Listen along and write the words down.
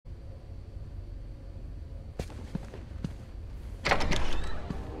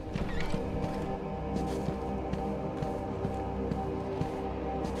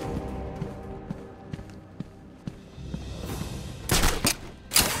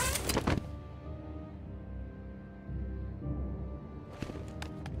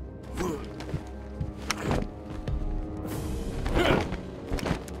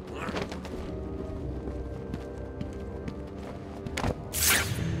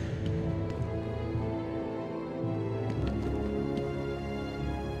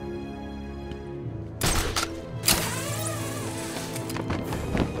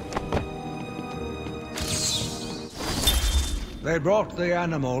They brought the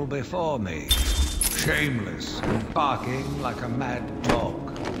animal before me, shameless, barking like a mad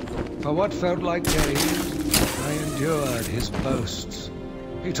dog. For what felt like days, I endured his boasts.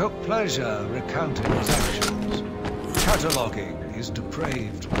 He took pleasure recounting his actions, cataloguing his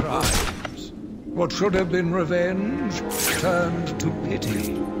depraved crimes. What should have been revenge turned to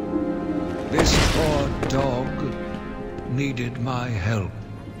pity. This poor dog needed my help.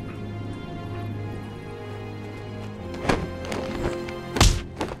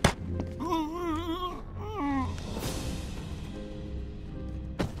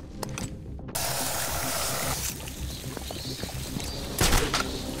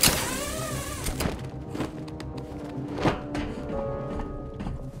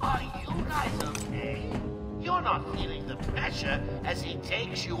 As he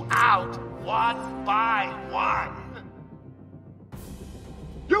takes you out one by one.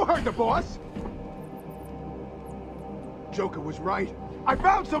 You heard the boss! Joker was right. I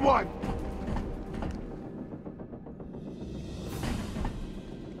found someone!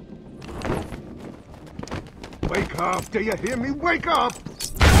 Wake up! Do you hear me? Wake up!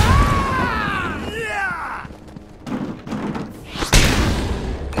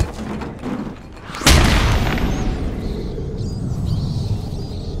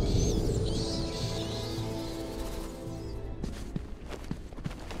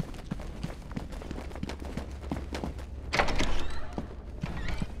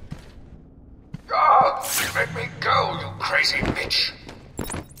 Let me go, you crazy bitch!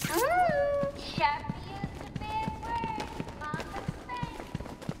 Sharpie used a bad word. Mama spanked.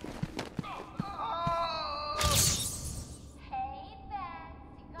 Hey, Bats,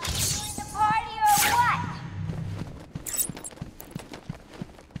 you gonna join the party or what?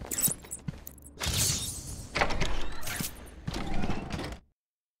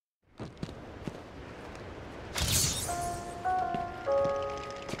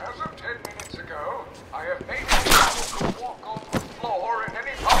 As of 10 minutes ago, I have made it so you can walk on the floor in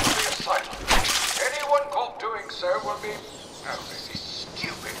any part of the asylum. Anyone caught doing so will be... Oh, this is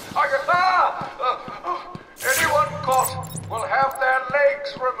stupid. Anyone caught will have their legs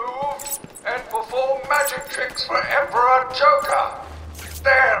removed and perform magic tricks for Emperor Joker.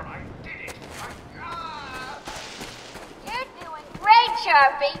 There, I did it. You're doing great,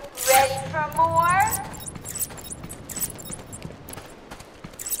 Sharpie. Ready for more?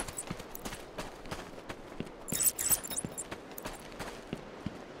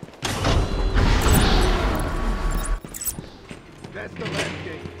 That's the last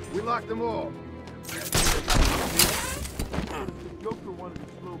gate. We locked them all. Joker wanted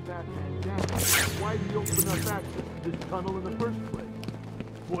to slow Batman down. Why did he open up access to this tunnel in the first place?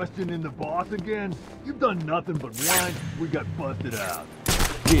 Questioning the boss again? You've done nothing but whine. We got busted out.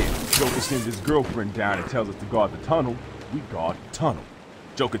 Yeah, Joker sends his girlfriend down and tells us to guard the tunnel. We guard the tunnel.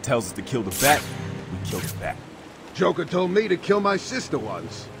 Joker tells us to kill the bat. We kill the bat. Joker told me to kill my sister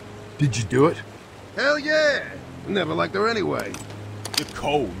once. Did you do it? Hell yeah! Never liked her anyway. You're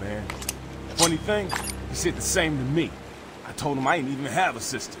cold, man. Funny thing, he said the same to me. I told him I didn't even have a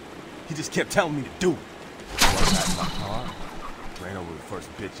sister. He just kept telling me to do it. So I got in my car, ran over the first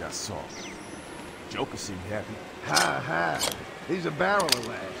bitch I saw. Joker seemed happy. Ha ha. He's a barrel of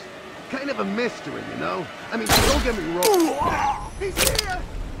laughs. Kind of a mystery, you know? I mean, don't get me wrong. He's here!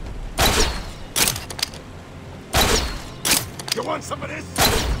 You want some of this?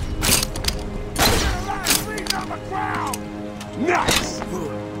 Get on the ground! Nice!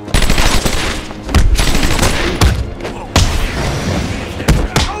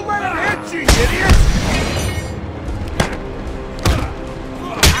 Don't let him hit you, idiot!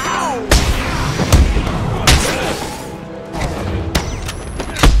 Ow!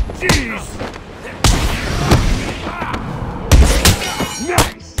 Jeez!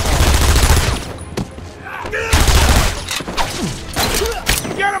 Nice!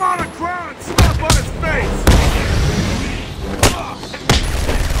 Get him on the ground and stomp on his face!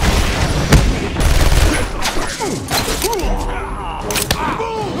 Boom!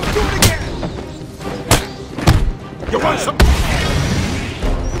 Do it again! You want some?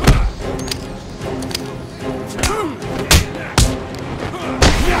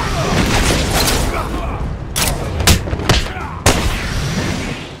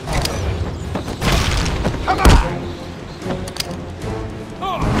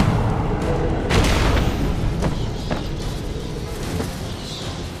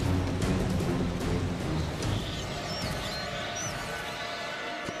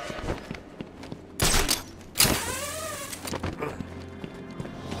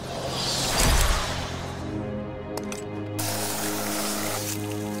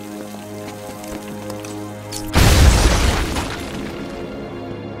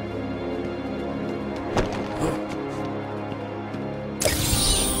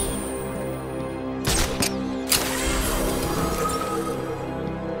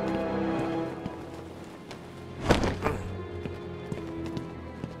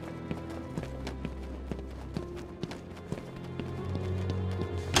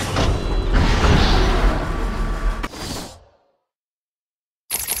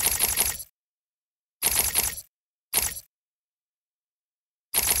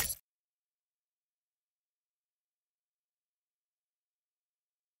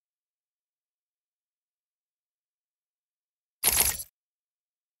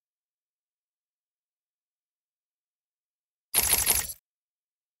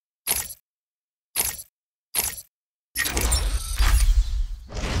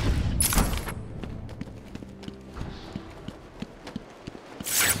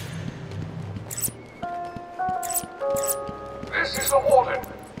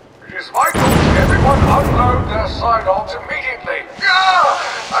 is vital everyone unload their sidearms immediately.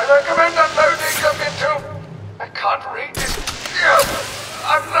 I recommend unloading them into... I can't read this.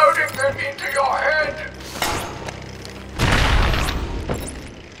 Unloading them into your head.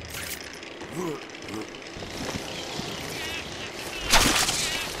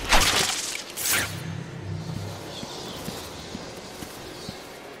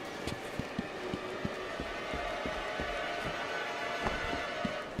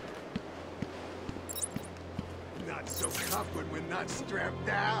 Not so tough when we're not strapped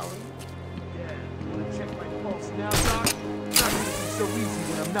down. Yeah, wanna check my pulse now, Doc? Not gonna be so easy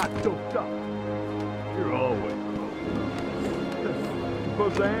when I'm not doped up. You're always doped.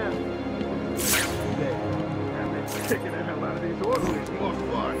 Suppose I am. There. I've been kicking the hell out of these orderlies. More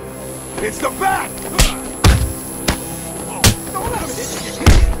fun. It's the bat! Don't let him hit you.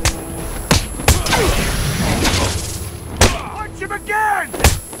 Punch him again!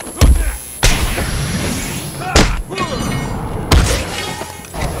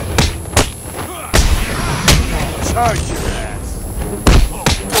 Charge your ass!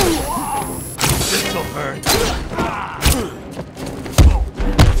 This'll hurt.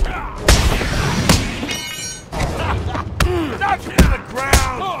 Knock him to the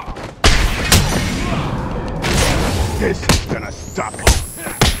ground! This is gonna stop it!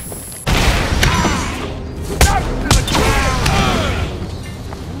 Knock him to the ground!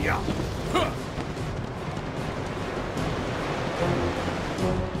 Yeah.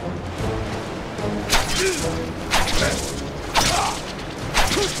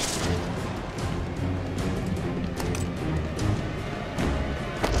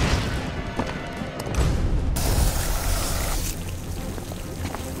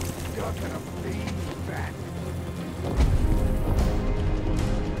 You're gonna bleed back.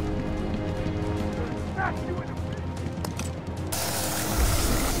 Smash you in the face!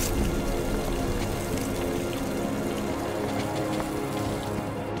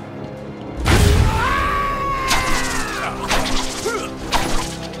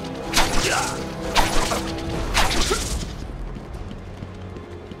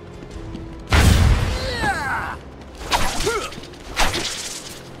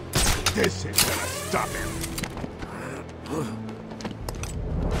 This is gonna stop him.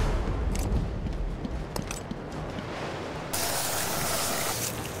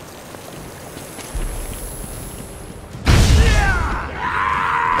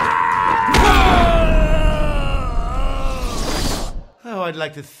 Oh, I'd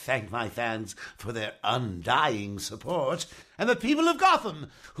like to thank my fans for their undying support, and the people of Gotham,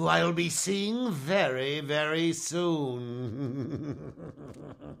 who I'll be seeing very, very soon.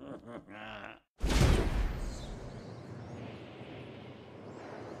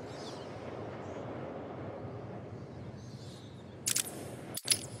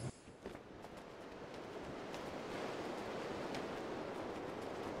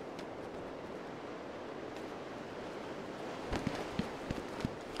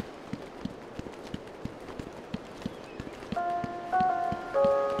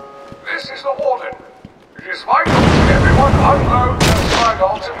 This is the warden. It is vital everyone unload their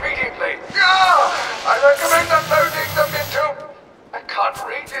sidearms immediately. I recommend unloading them into... I can't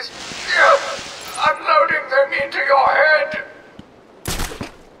read this. Unloading them into your head.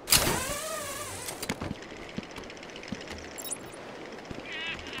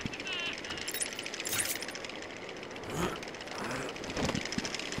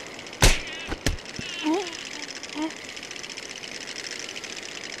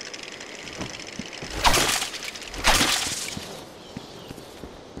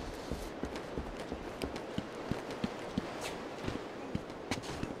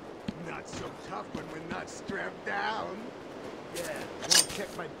 Not so tough when we're not strapped down. Yeah, wanna check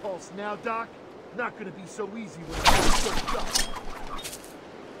my pulse now, Doc? Not gonna be so easy when I'm not doped up.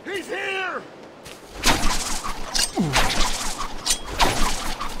 He's here!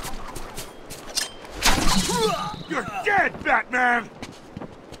 You're dead, Batman!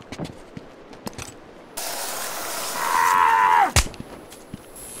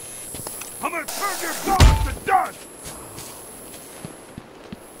 I'm gonna turn your bones to dust!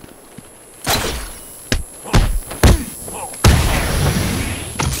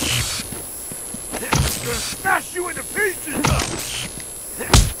 I'm gonna smash you into pieces!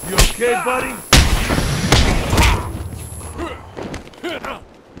 You okay, buddy?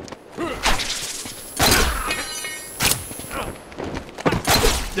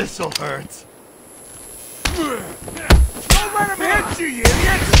 This'll hurt. Don't let him hit you, you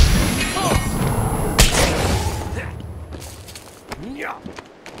idiot!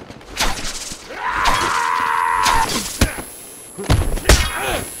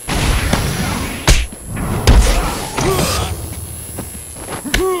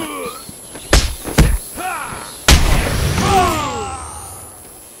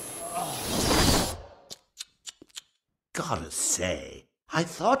 say. I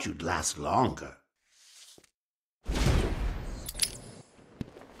thought you'd last longer.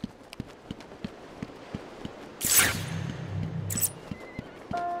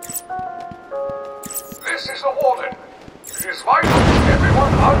 This is the warden. It is vital that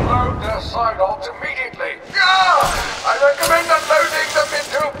everyone unload their sidearms immediately. I recommend unloading them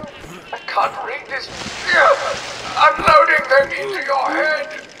into... I can't read this. Unloading them into your head.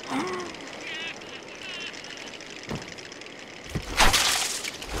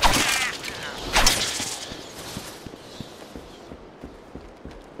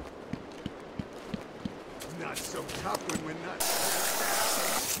 Not so tough when we're not.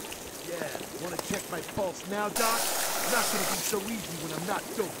 Yeah, wanna check my pulse now, Doc? It's not gonna be so easy when I'm not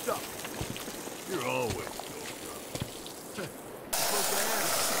doped up. You're always doped up. Suppose I am.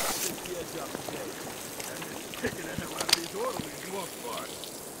 Take the edge off today. And just kicking the hell out of these orderlies won't fart.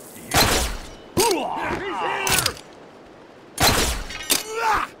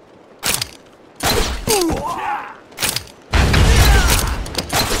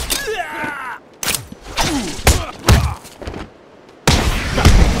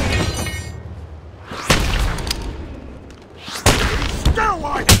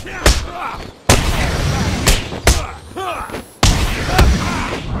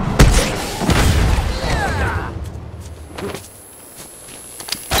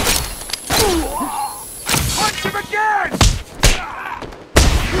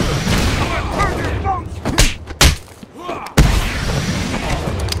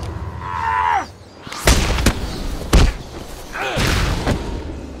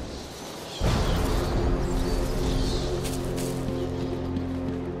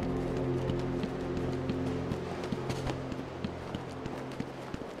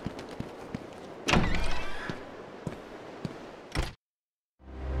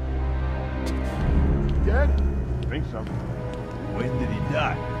 When did he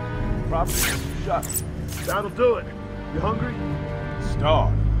die? Probably shot. That'll do it. You hungry?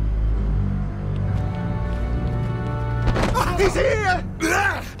 Starved. He's here!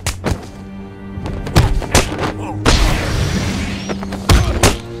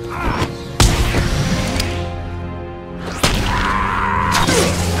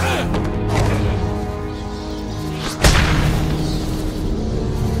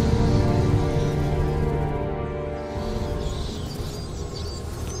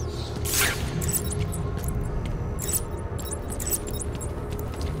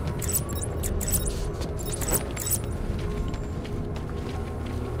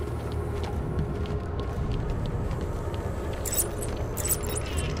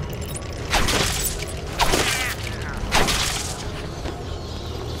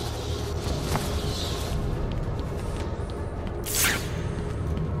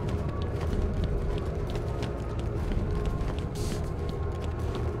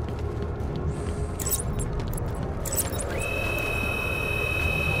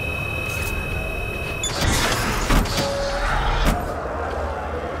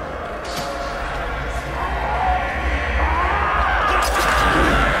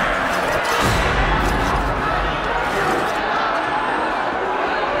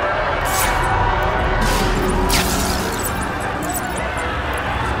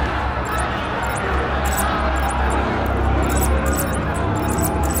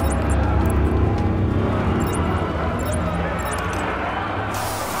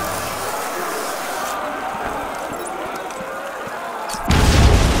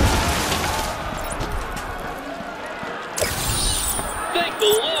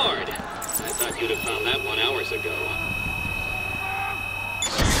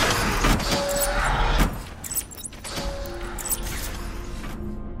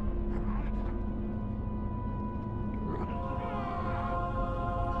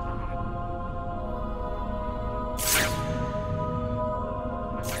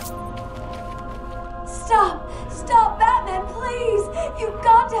 Stop, Batman, please! You've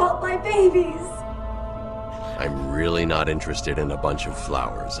got to help my babies! I'm really not interested in a bunch of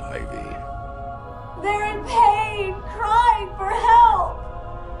flowers, Ivy. They're in pain, crying for help!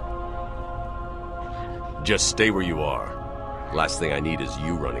 Just stay where you are. Last thing I need is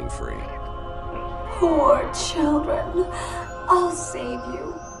you running free. Poor children. I'll save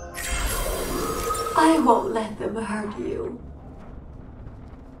you. I won't let them hurt you.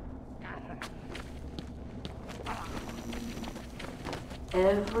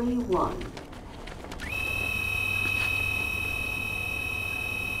 Everyone.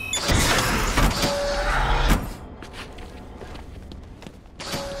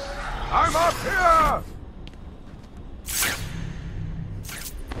 I'm up here!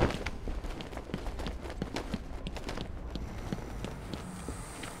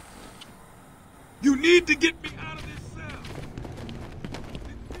 You need to get me out of this cell!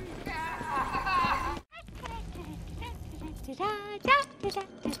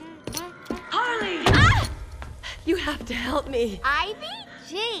 Harley! Ah! You have to help me. Ivy?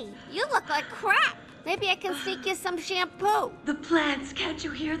 Gee, you look like crap. Maybe I can sneak you some shampoo. The plants, can't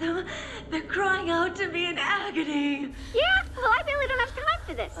you hear them? They're crying out to me in agony. Yeah? Well, I really don't have time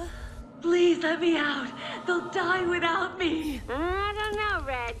for this. Please let me out. They'll die without me. I don't know,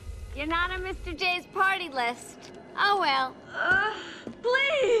 Red. You're not on Mr. J's party list. Oh, well.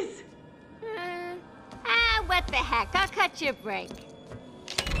 Please! What the heck? I'll cut you a break.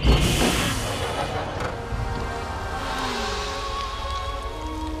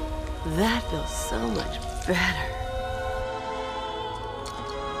 That feels so much better.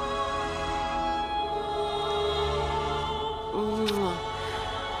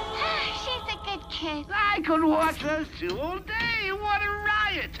 She's a good kid. I could watch those two all day. What a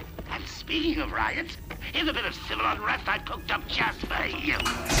riot! And speaking of riots, here's a bit of civil unrest I cooked up just for you.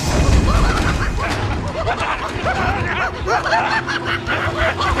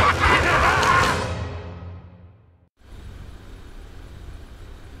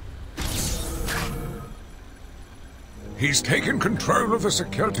 He's taken control of the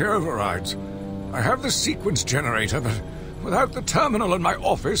security overrides. I have the sequence generator, but without the terminal in my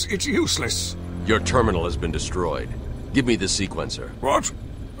office, it's useless. Your terminal has been destroyed. Give me the sequencer. What?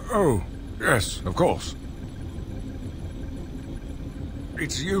 Oh, yes, of course.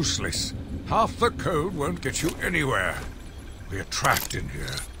 It's useless. Half the code won't get you anywhere. We're trapped in here.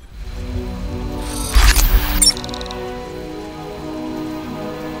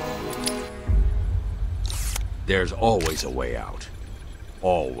 There's always a way out.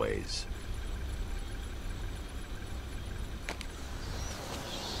 Always.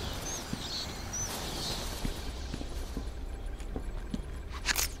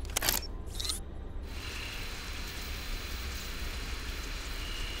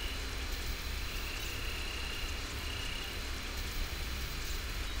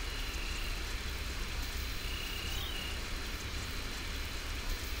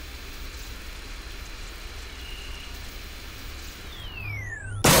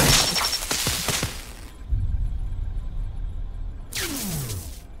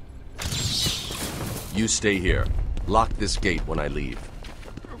 You stay here. Lock this gate when I leave.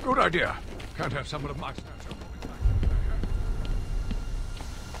 Good idea. Can't have someone of my stature.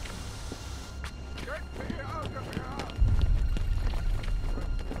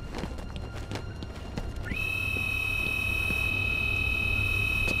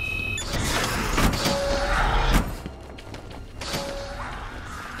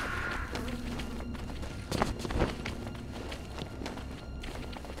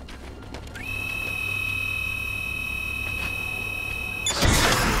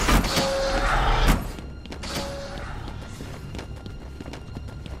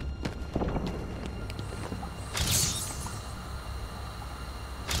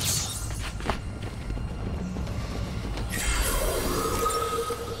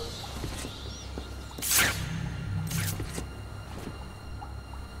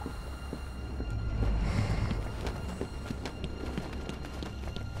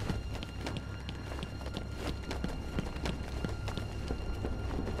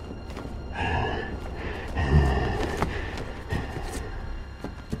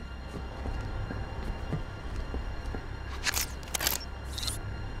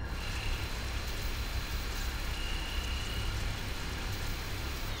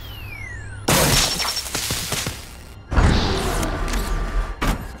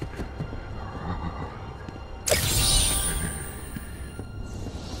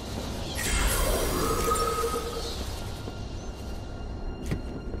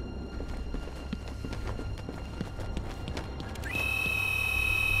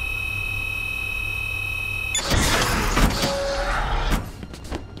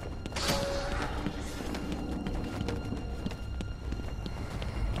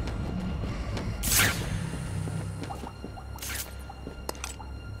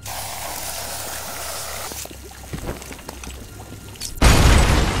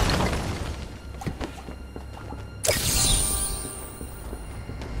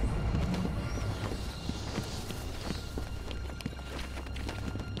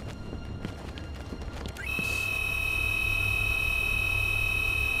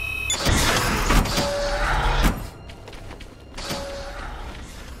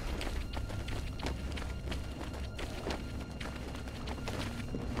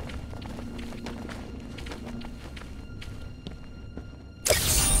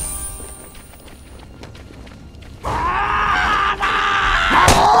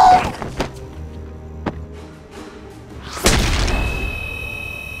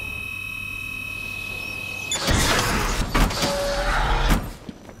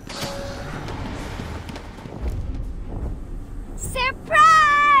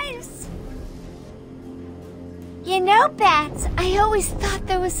 You know, Bats, I always thought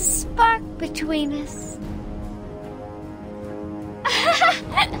there was a spark between us.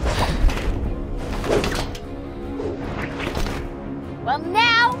 Well,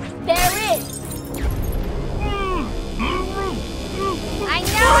 now there is. I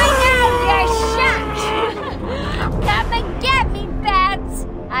know, you're shocked. Come and get me, Bats.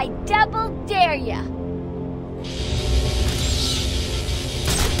 I double dare ya.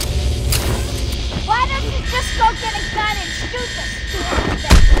 Why don't you just go get a gun and shoot the stupid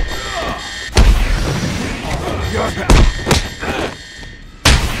thing? You're back.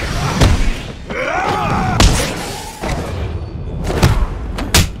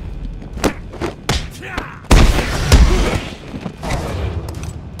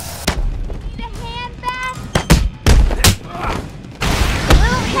 Need a hand, Bat?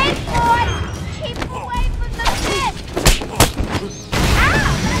 Little hit, boy. Keep away from the pit. Ow!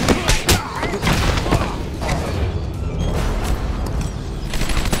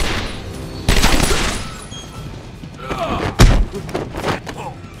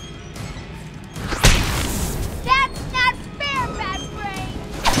 That's not fair, Bat Brain!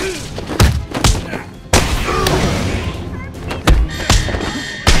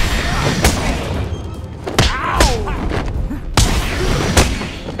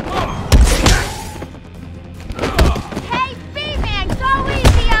 Hey, B-Man, go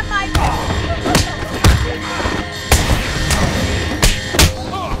easy on my...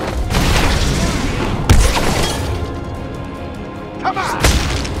 Come on!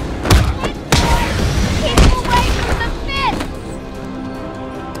 Keep away from the fence!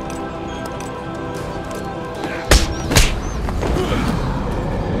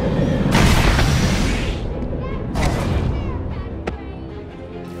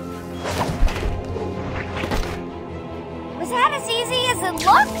 Was that as easy as it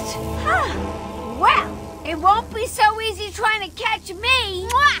looked? Huh. Well, it won't be so easy trying to catch me.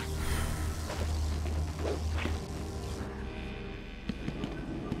 Mwah!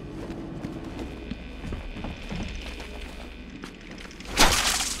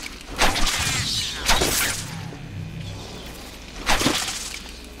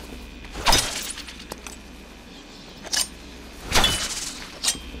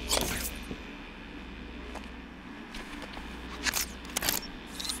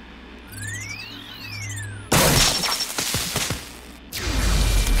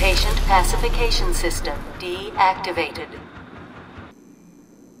 Patient pacification system deactivated.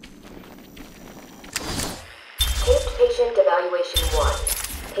 Taped patient evaluation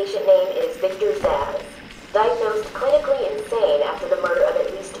 1. Patient name is Victor Zaz. Diagnosed clinically insane after the murder of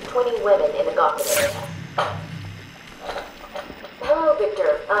at least 20 women in the Gotham area. Hello,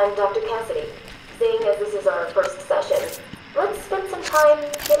 Victor. I'm Dr. Cassidy. Seeing as this is our first session, let's spend some time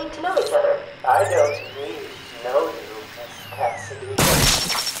getting to know each other. I don't need to know you, Miss Cassidy.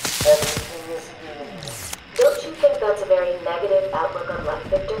 Everything is meaningless. Don't you think that's a very negative outlook on life,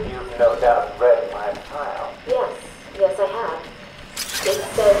 Victor? You've no doubt read my file. Yes, I have. It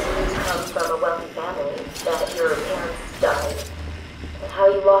says you come from a wealthy family, that your parents died, and how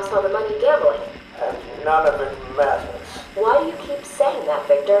you lost all the money gambling. And none of it matters. Why do you keep saying that,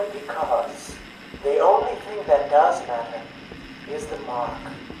 Victor? Because the only thing that does matter is the mark.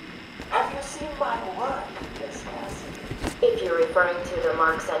 Have you seen my work, Miss Cassidy? If you're referring to the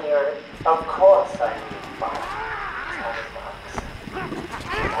marks on your... Of course I mean marks.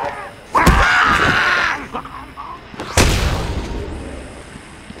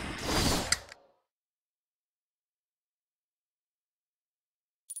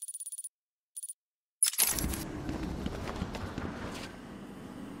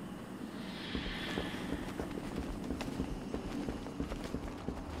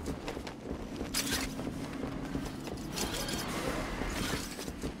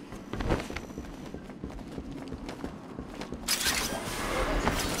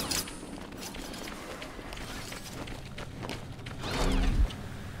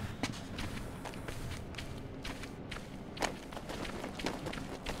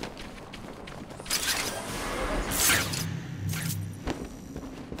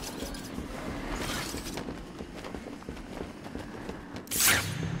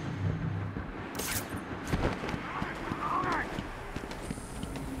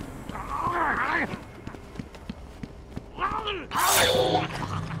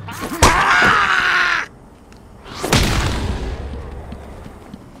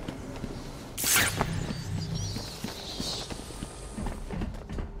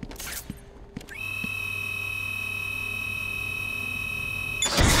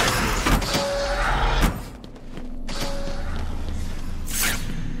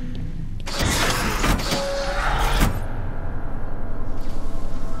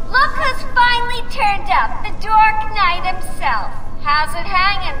 himself. How's it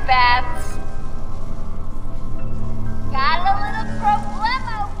hanging, Babs? Got a little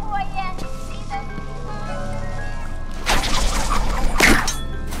problemo for you. See the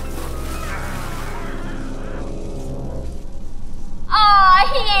aw,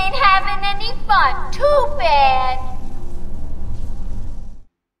 he ain't having any fun. Too bad.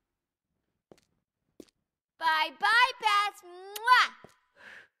 Bye-bye, Babs. Mwah!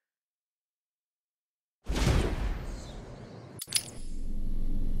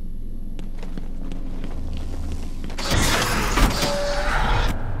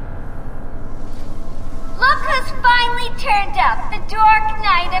 Look who's finally turned up, the Dark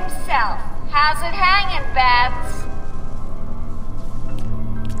Knight himself. How's it hanging, Babs?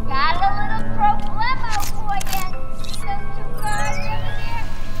 Got a little problemo for you. See those two cars over there?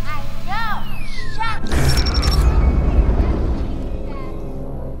 I know. Shut up.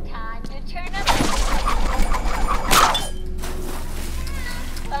 Time to turn up.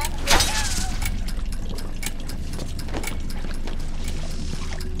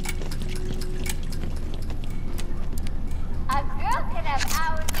 A girl could have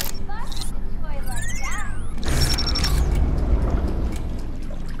hours of fun with a toy like that.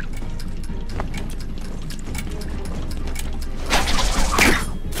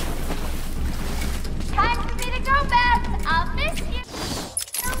 Time for me to go, Babs. I'll miss you.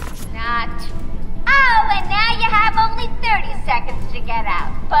 Not. Oh, and now you have only 30 seconds to get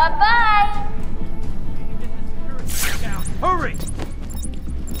out. Bye-bye. Hurry!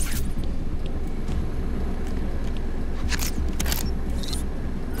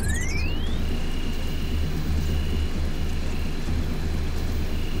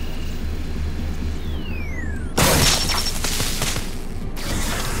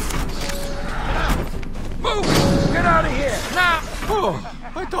 Move! Get out of here! Now! Oh,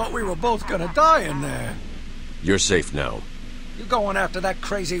 I thought we were both gonna die in there. You're safe now. You going after that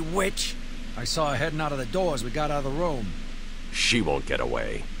crazy witch? I saw her heading out of the door as we got out of the room. She won't get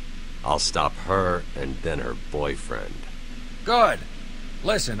away. I'll stop her and then her boyfriend. Good.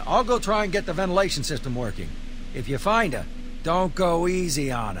 Listen, I'll go try and get the ventilation system working. If you find her, don't go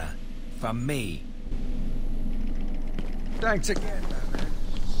easy on her. From me. Thanks again, Batman.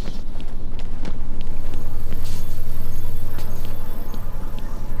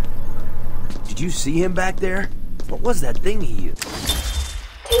 Did you see him back there? What was that thing he used?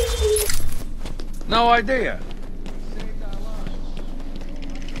 No idea.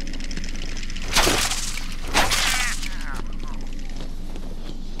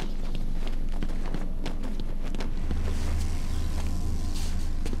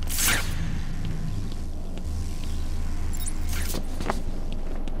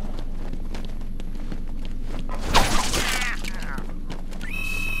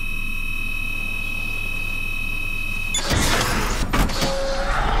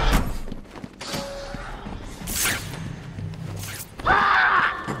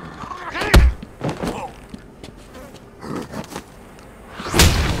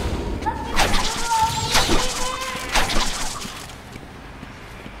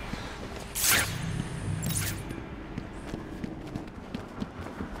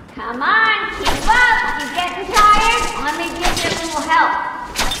 Come on, keep up. You getting tired? Let me give you a little help.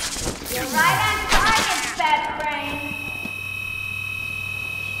 You're right on target, fat brain.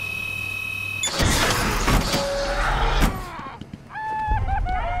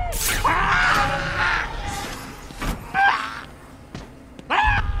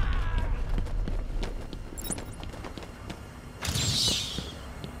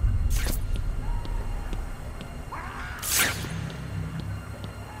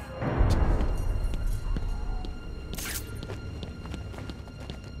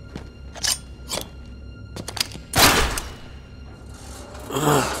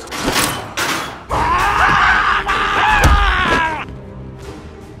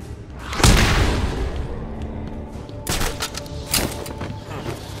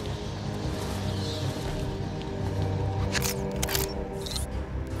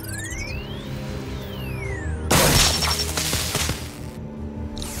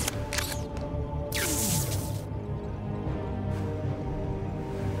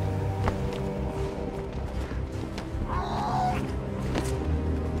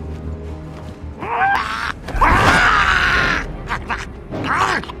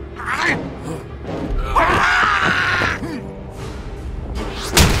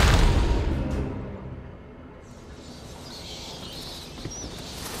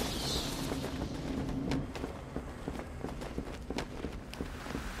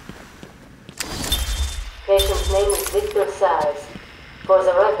 Patient's name is Victor Saz. For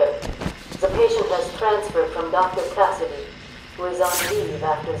the record, the patient has transferred from Dr. Cassidy was on leave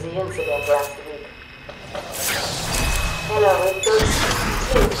after the incident last week. Hello, Eidos.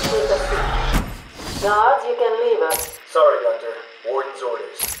 Please take a seat. Guards, you can leave us. Sorry, Doctor. Warden's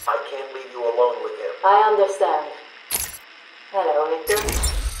orders. I can't leave you alone with him. I understand. Hello, Victor.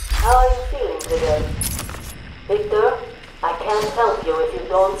 How are you feeling today? Victor, I can't help you if you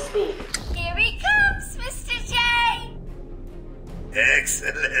don't speak. Here he comes, Mr. J!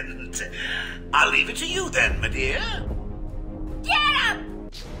 Excellent. I'll leave it to you then, my dear. Get him!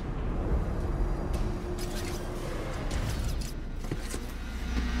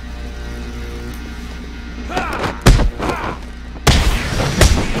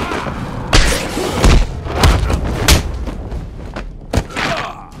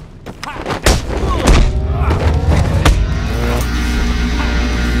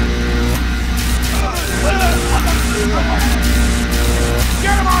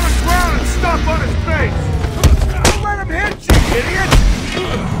 Get him on the ground and stomp on his face! Don't let him hit you, idiot!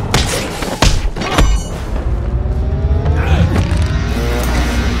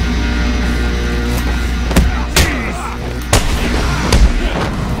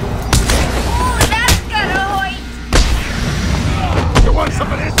 Oh, that's gonna hurt! You want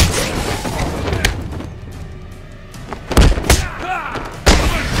some of this?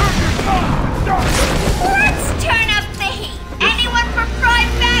 Let's turn up the heat. Anyone for fried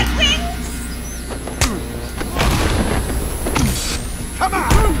bat wings? Come on!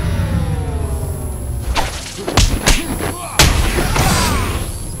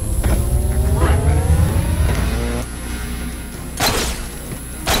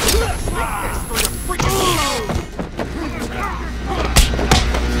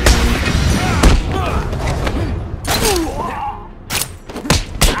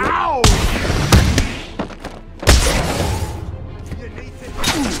 Ow!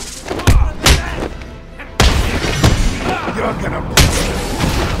 You're gonna...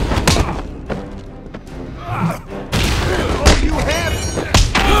 Oh, you have...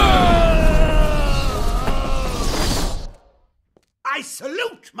 I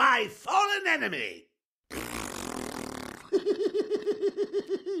salute my fallen enemy.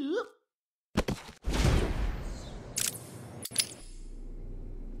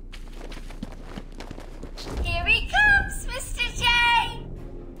 Here he comes, Mr. J!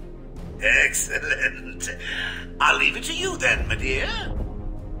 Excellent. I'll leave it to you then, my dear.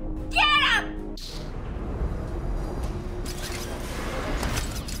 Get him!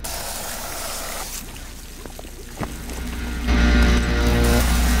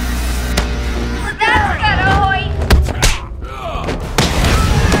 Oh, that's gonna hurt!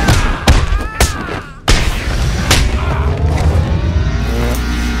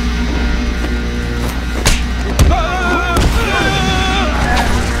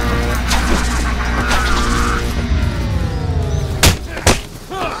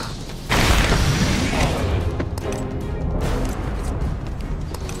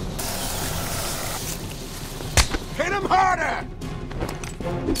 Hit him harder!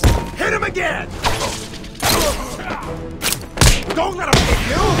 Hit him again! Don't let him hit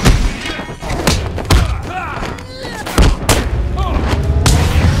you!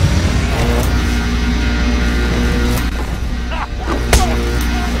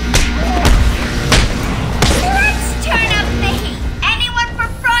 Let's turn up the heat. Anyone for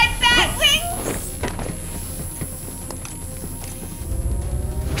fried bat wings?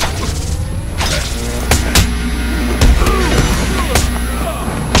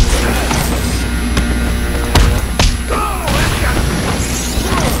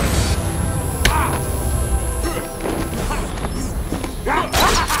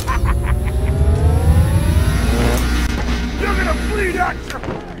 You're gonna bleed out your face!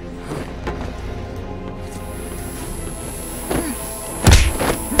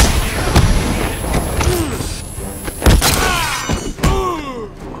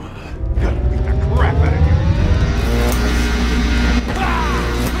 Gotta beat the crap out of you!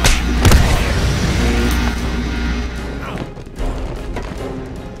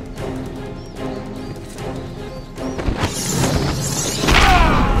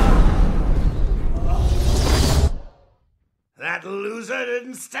 That loser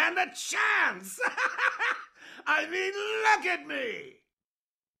didn't stand a chance. I mean, look at me.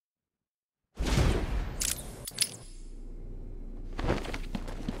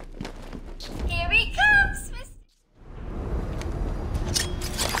 Here he comes, Mr.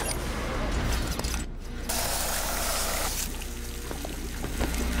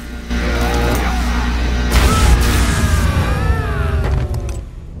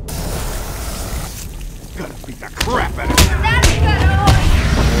 Gotta beat the crap out of you! That's gonna hurt!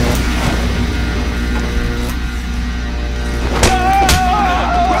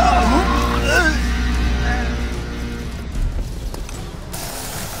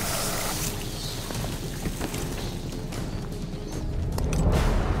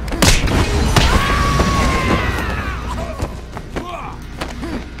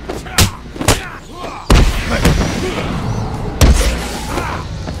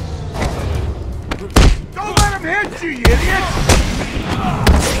 Easy, idiot!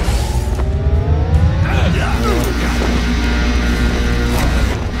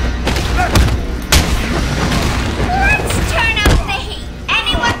 Let's turn up the heat.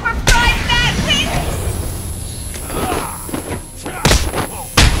 Anyone for fried bat wings?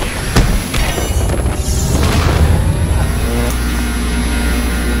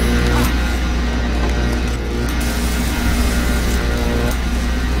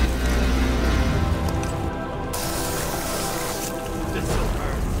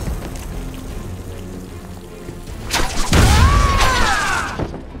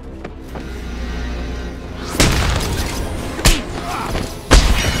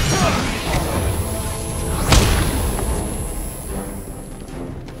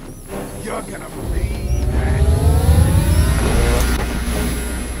 You're gonna bleed, man.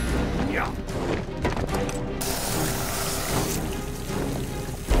 Yeah.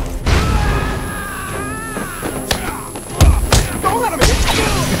 Don't let him hit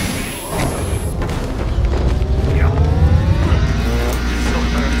you! Yeah. So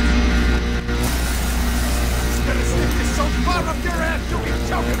hurt. Gonna stick this so far up your ass you'll be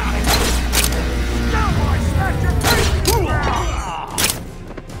choking on it! Now, boy, smash your face!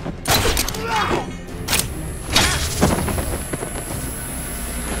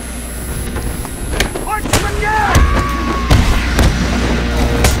 Punch him again!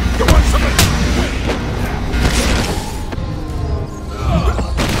 You want something?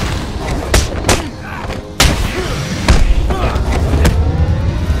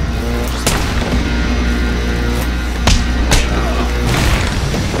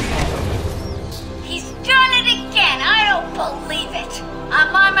 He's done it again. I don't believe it.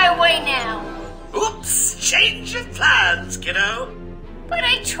 I'm on my way now. Oops, change of plans, kiddo. But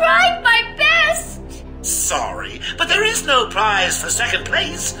I tried my best. Sorry, but there is no prize for second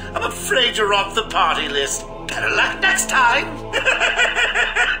place. I'm afraid you're off the party list. Better luck next time.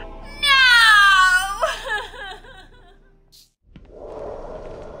 No!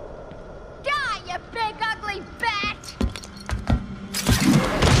 Die, you big ugly bat!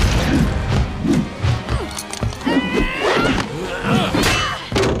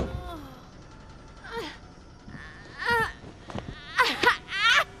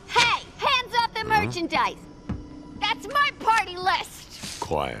 Hey, hands off the merchandise. That's my party list.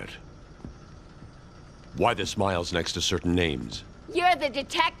 Quiet. Why the smiles next to certain names? You're the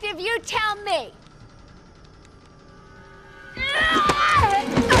detective, you tell me.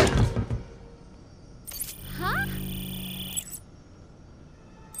 Huh?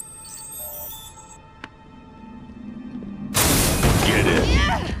 Get it?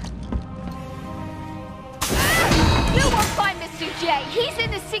 You won't find Mr. J. He's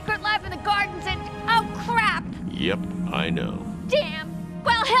in the secret lab in the gardens and... oh, crap! Yep, I know. Damn.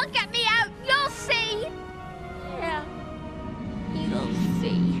 Well, he'll get me out. You'll see. Yeah. You'll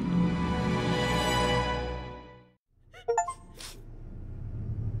see.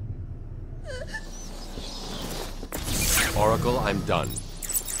 Oracle, I'm done.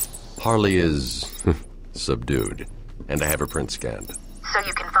 Harley is... subdued. And I have her print scanned. So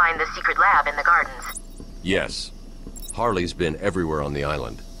you can find the secret lab in the gardens. Yes. Harley's been everywhere on the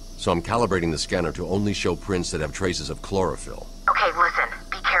island. So I'm calibrating the scanner to only show prints that have traces of chlorophyll. Okay, listen.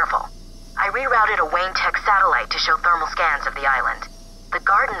 Be careful. I rerouted a Wayne Tech satellite to show thermal scans of the island. The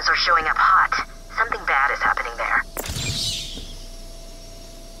gardens are showing up hot. Something bad is happening there.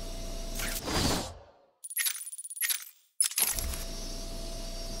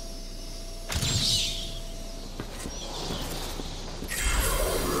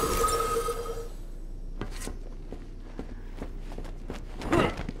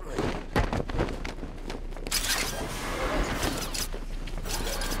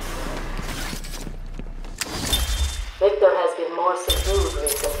 Victor has been more subdued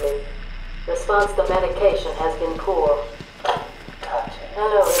recently. Response to medication has been poor.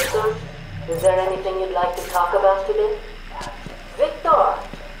 Hello, Victor. Is there anything you'd like to talk about today? Victor!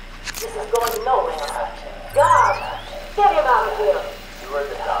 This is going nowhere. God! Get him out of here! You heard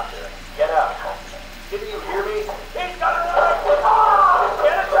the doctor. Get out. Didn't you hear me? He's got a knife!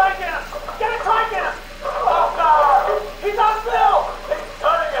 Get a strike in him! Get a strike in him! Oh, God! He's on Bill! He's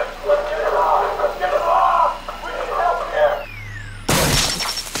cutting him! Get him off! Get him off! We need help here!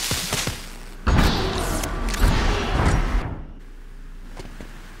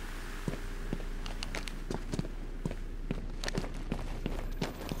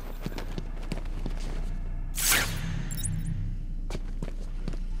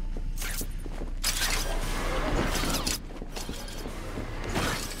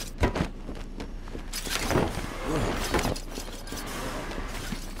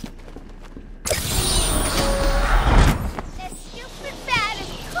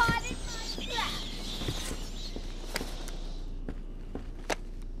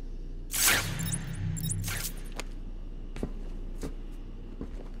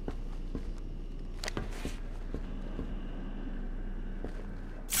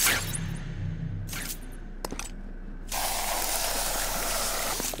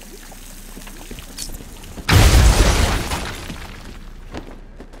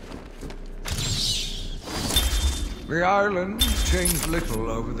 The island changed little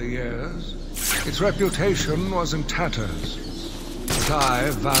over the years. Its reputation was in tatters. But I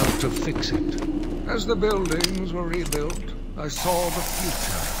vowed to fix it. As the buildings were rebuilt, I saw the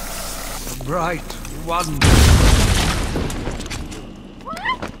future. A bright wonder. What?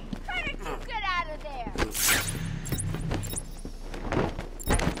 How did you get out of there?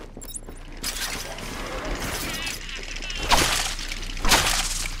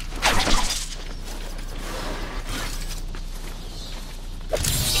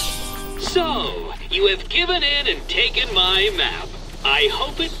 So, you have given in and taken my map. I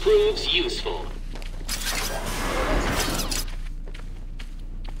hope it proves useful.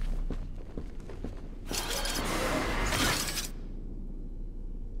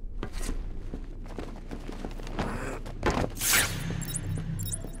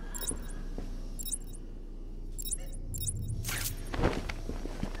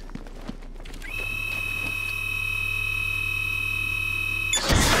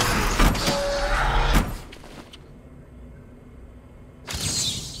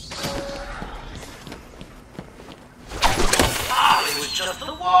 Just a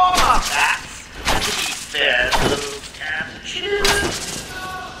warm-up, that's. And to be fair to those cats, choose.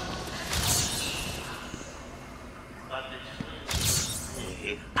 But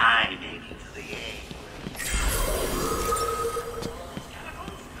this I'm taking to the game.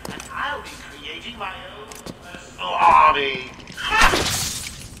 And I'll be creating my own personal army.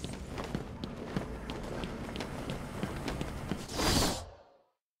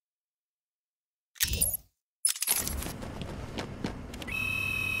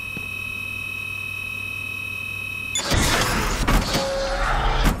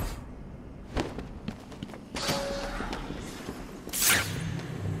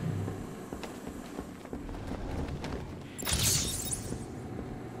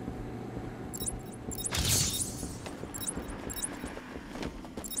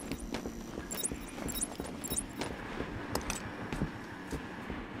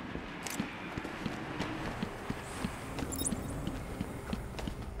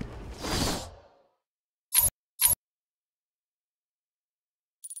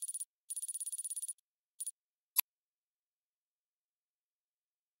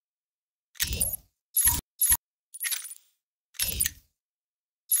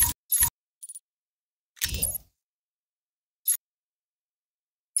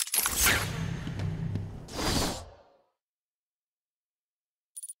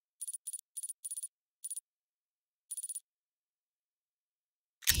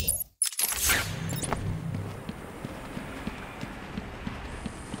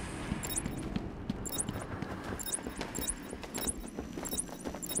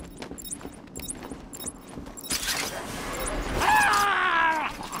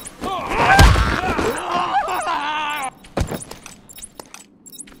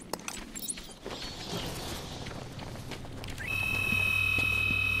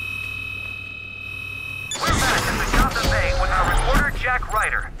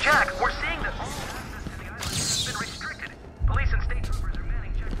 Jack, we're seeing that all access to the island has been restricted. Police and state troopers are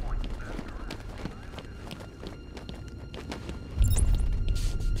manning checkpoints.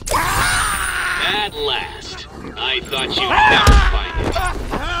 At last. I thought you'd never find it.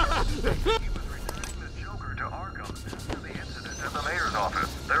 He was returning the Joker to Arkham after the incident at the mayor's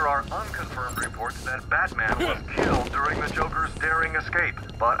office. There are unconfirmed reports that Batman was killed during the Joker's daring escape.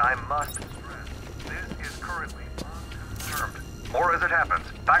 But I must stress, this is currently unconfirmed. More as it happens.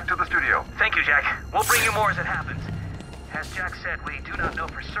 Back to the studio. Thank you, Jack. We'll bring you more as it happens. As Jack said, we do not know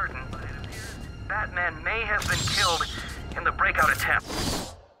for certain, but it appears Batman may have been killed in the breakout attempt.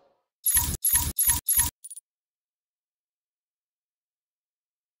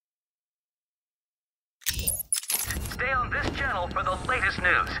 Stay on this channel for the latest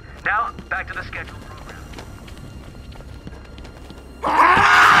news. Now, back to the scheduled program.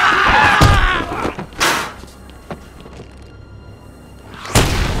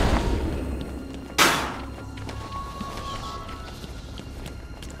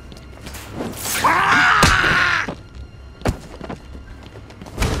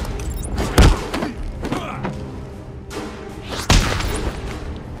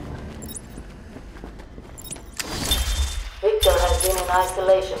 Been in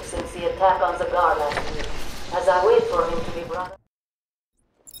isolation since the attack on Zagar last week. As I wait for him to be brought up.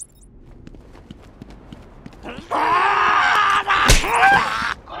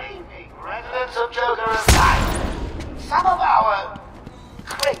 Good evening, residents of Joker Asylum. Some of our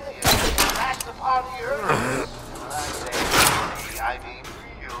craziest crashed upon the earth. When I say I mean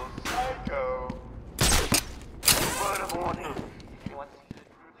real psycho. Word of warning. Anyone see the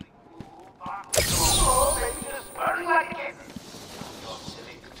dribbling pool? Oh, maybe just burning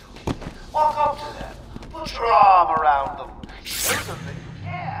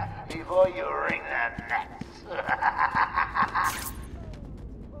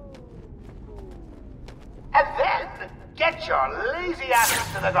And then get your lazy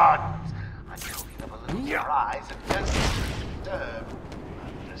asses to the gardens until we have a little your eyes and don't disturb.